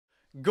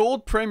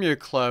Gold Premier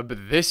Club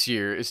this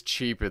year is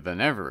cheaper than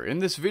ever. In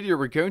this video,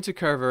 we're going to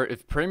cover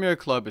if Premier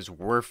Club is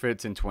worth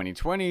it in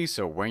 2020.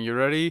 So when you're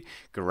ready,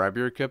 grab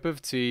your cup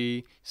of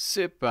tea,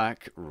 sit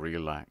back,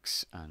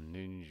 relax, and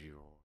enjoy.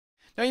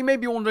 Now you may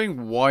be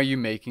wondering why you're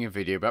making a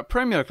video about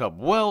Premier Club.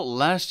 Well,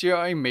 last year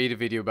I made a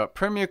video about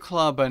Premier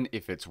Club and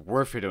if it's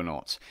worth it or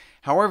not.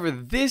 However,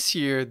 this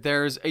year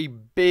there's a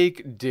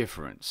big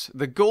difference.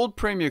 The Gold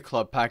Premier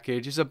Club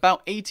package is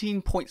about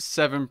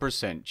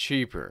 18.7%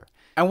 cheaper.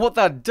 And what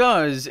that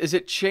does is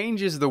it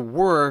changes the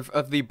worth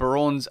of the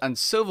bronze and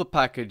silver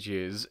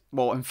packages.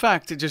 Well, in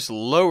fact, it just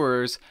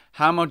lowers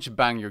how much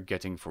bang you're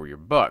getting for your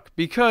buck.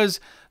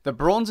 Because the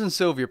bronze and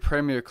silver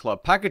Premier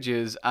Club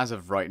packages, as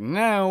of right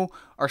now,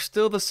 are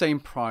still the same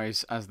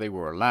price as they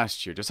were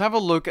last year. Just have a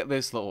look at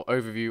this little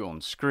overview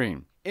on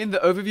screen. In the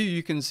overview,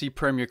 you can see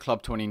Premier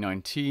Club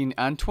 2019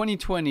 and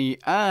 2020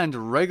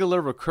 and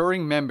regular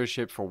recurring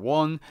membership for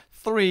 1,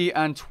 3,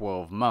 and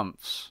 12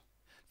 months.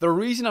 The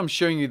reason I'm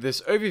showing you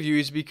this overview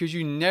is because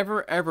you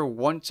never ever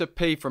want to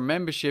pay for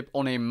membership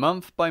on a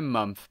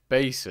month-by-month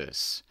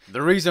basis.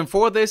 The reason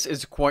for this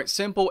is quite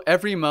simple.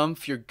 Every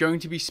month you're going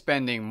to be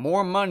spending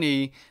more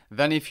money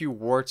than if you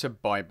were to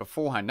buy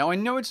beforehand. Now I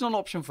know it's not an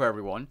option for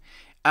everyone,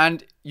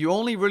 and you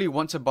only really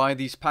want to buy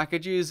these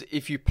packages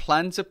if you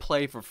plan to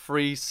play for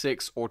 3,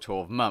 6, or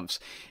 12 months.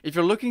 If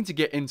you're looking to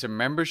get into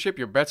membership,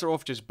 you're better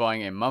off just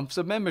buying a month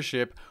of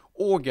membership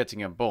or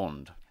getting a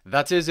bond.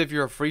 That is if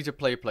you're a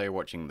free-to-play player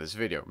watching this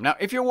video. Now,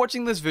 if you're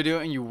watching this video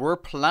and you were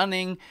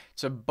planning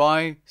to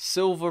buy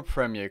Silver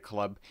Premier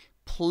Club,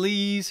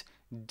 please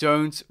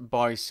don't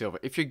buy Silver.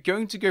 If you're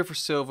going to go for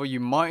Silver, you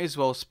might as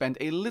well spend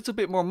a little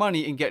bit more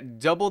money and get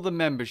double the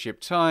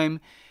membership time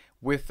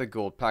with the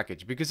Gold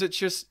package, because it's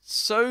just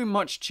so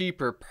much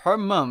cheaper per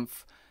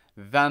month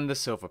than the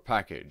silver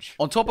package.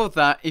 On top of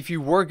that, if you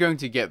were going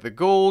to get the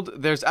gold,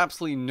 there's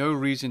absolutely no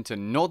reason to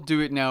not do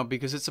it now,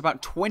 because it's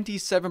about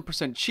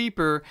 27%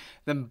 cheaper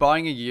than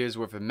buying a year's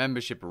worth of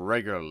membership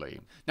regularly.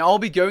 Now I'll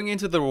be going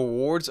into the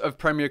rewards of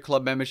Premier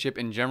Club membership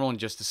in general in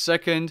just a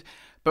second,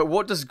 but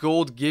what does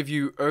gold give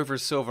you over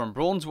silver and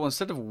bronze? Well,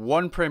 instead of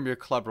 1 Premier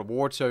Club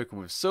reward token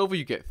with silver,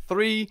 you get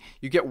 3.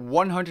 You get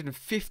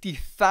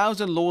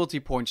 150,000 loyalty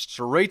points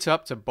straight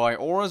up to buy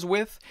auras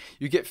with.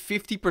 You get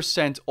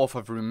 50% off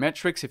of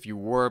Runemetrics if you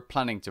were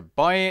planning to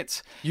buy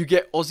it. You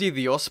get Ozzy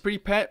the Osprey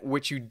pet,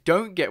 which you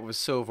don't get with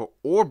silver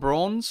or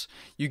bronze.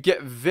 You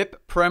get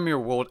VIP Premier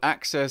World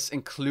Access,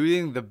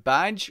 including the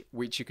badge,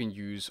 which you can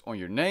use on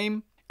your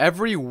name.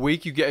 Every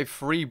week you get a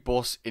free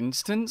boss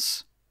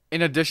instance.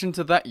 In addition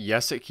to that,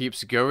 yes, it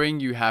keeps going.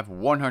 You have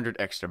 100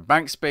 extra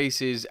bank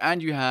spaces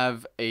and you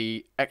have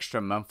a extra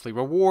monthly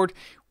reward,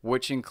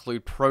 which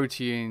include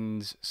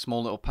proteins,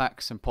 small little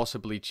packs, and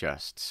possibly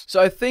chests.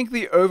 So I think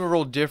the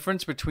overall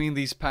difference between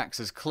these packs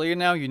is clear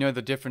now. You know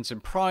the difference in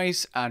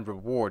price and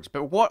rewards.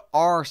 But what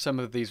are some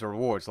of these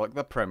rewards, like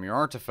the Premier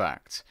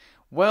Artifact?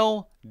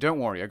 Well, don't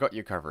worry, I got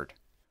you covered.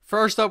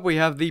 First up, we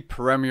have the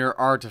Premier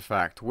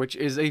Artifact, which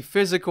is a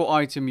physical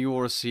item you will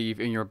receive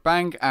in your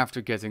bank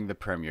after getting the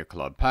Premier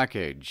Club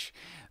package.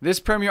 This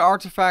Premier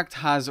Artifact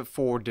has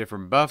 4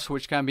 different buffs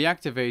which can be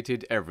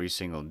activated every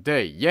single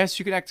day. Yes,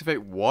 you can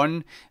activate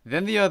one,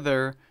 then the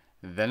other,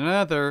 then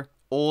another,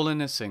 all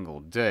in a single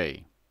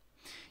day.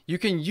 You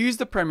can use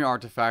the Premier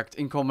Artifact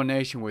in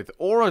combination with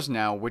auras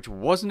now, which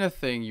wasn't a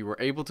thing you were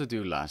able to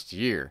do last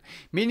year,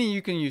 meaning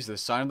you can use the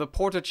Sign of the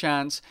Porter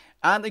chance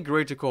and the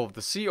Greater Call of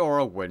the Sea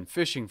aura when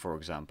fishing, for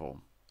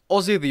example.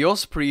 Ozzy the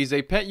Osprey is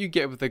a pet you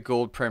get with the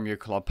Gold Premier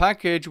Club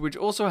package, which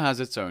also has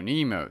its own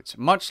emote,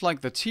 much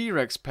like the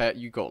T-Rex pet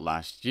you got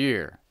last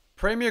year.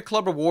 Premier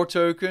Club reward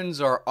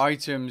tokens are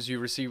items you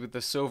receive with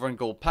the silver and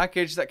gold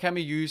package that can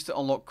be used to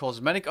unlock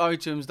cosmetic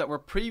items that were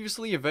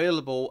previously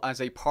available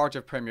as a part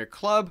of Premier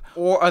Club,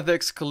 or other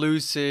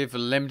exclusive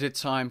limited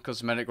time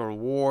cosmetic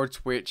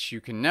rewards which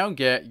you can now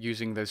get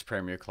using those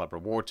Premier Club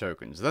reward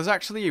tokens. There's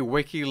actually a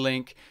wiki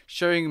link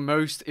showing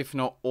most, if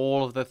not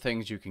all, of the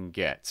things you can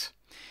get.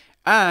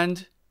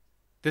 And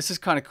this is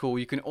kind of cool,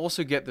 you can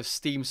also get the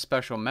Steam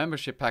special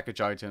membership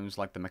package items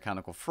like the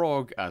Mechanical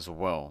Frog as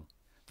well.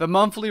 The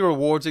monthly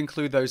rewards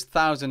include those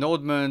 1000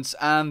 oddments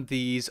and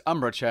these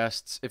Umbra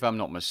chests, if I'm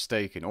not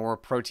mistaken, or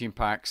protein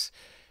packs.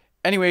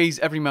 Anyways,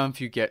 every month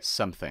you get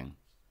something.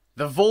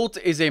 The Vault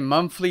is a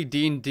monthly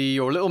D&D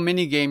or little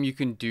mini game you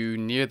can do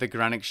near the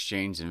Grand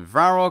Exchange in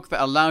Varrock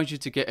that allows you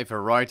to get a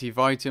variety of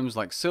items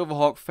like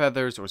Silverhawk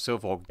feathers or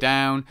Silverhawk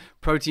down,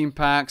 protein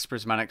packs,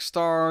 prismatic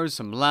stars,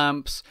 some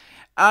lamps,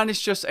 and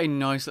it's just a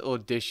nice little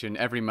addition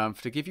every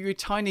month to give you a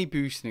tiny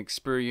boost in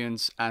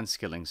experience and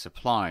skilling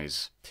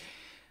supplies.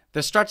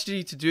 The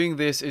strategy to doing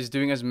this is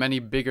doing as many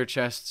bigger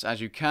chests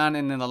as you can,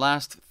 and in the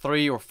last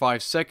 3 or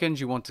 5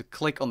 seconds you want to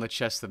click on the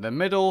chest in the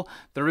middle.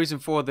 The reason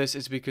for this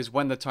is because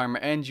when the timer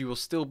ends you will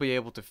still be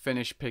able to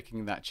finish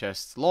picking that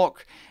chest's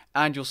lock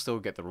and you'll still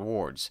get the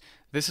rewards.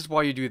 This is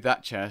why you do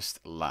that chest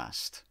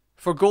last.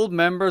 For gold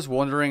members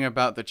wondering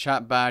about the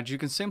chat badge, you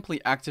can simply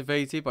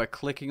activate it by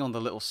clicking on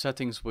the little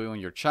settings wheel in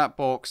your chat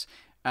box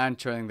and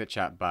turning the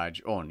chat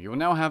badge on. You will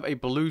now have a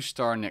blue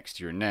star next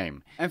to your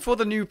name. And for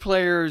the new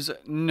players,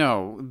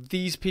 no,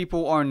 these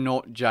people are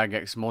not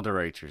Jagex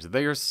moderators.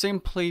 They are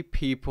simply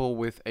people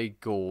with a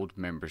gold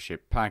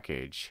membership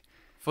package.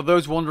 For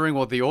those wondering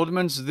what the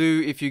oddments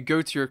do, if you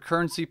go to your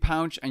currency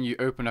pouch and you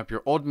open up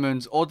your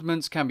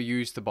oddments can be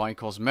used to buy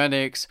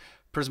cosmetics,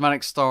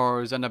 prismatic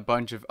stars, and a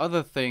bunch of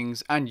other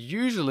things, and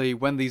usually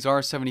when these are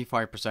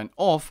 75%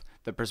 off,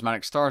 the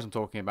prismatic stars I'm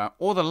talking about,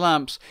 or the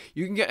lamps,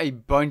 you can get a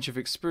bunch of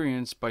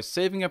experience by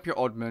saving up your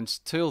oddments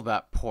till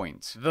that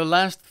point. The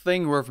last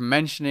thing worth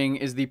mentioning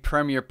is the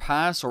Premier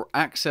Pass, or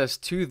access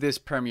to this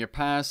Premier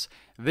Pass.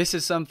 This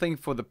is something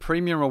for the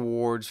premium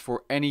rewards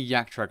for any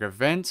Yaktrack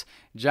event.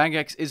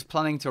 Jagex is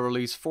planning to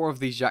release 4 of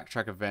these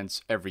Yaktrack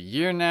events every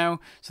year now,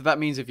 so that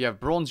means if you have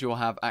bronze you'll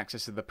have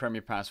access to the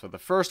Premier Pass for the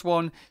first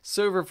one,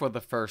 silver for the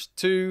first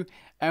 2,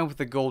 and with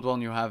the gold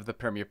one you'll have the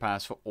Premier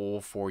Pass for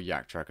all 4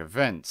 Yaktrack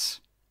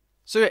events.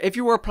 So yeah, if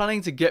you were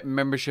planning to get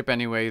membership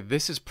anyway,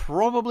 this is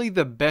probably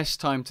the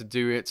best time to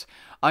do it.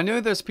 I know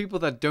there's people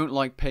that don't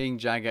like paying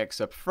Jagex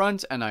up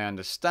front, and I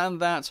understand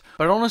that,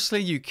 but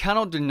honestly you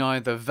cannot deny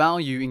the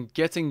value in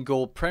getting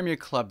Gold Premier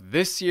Club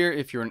this year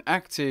if you're an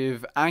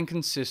active and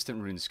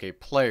consistent Runescape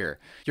player.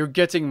 You're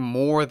getting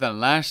more than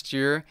last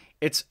year.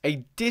 It's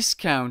a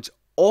discount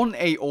on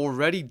a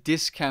already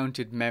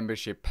discounted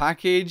membership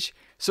package.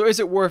 So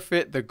is it worth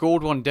it? The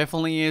gold one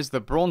definitely is.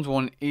 The bronze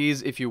one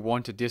is if you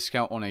want a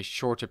discount on a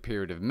shorter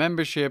period of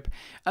membership.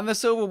 And the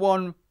silver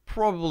one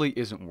probably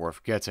isn't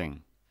worth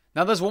getting.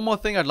 Now there's one more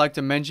thing I'd like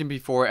to mention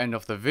before I end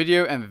off the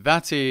video, and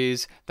that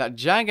is that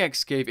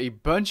Jagex gave a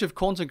bunch of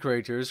content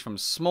creators from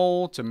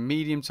small to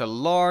medium to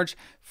large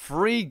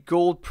free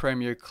Gold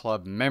Premier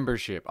Club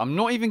membership. I'm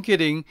not even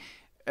kidding.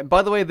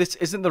 By the way, this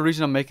isn't the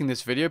reason I'm making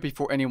this video,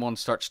 before anyone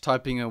starts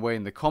typing away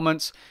in the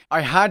comments.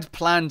 I had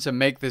planned to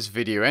make this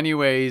video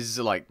anyways,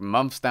 like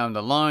months down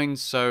the line,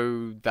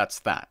 so that's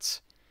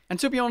that. And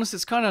to be honest,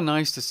 it's kind of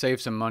nice to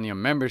save some money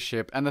on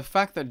membership, and the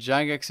fact that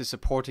Jagex is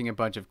supporting a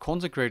bunch of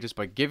content creators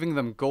by giving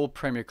them Gold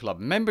Premier Club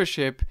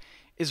membership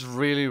is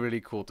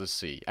really cool to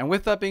see. And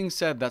with that being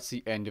said, that's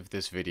the end of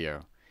this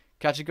video.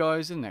 Catch you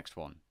guys in the next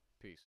one.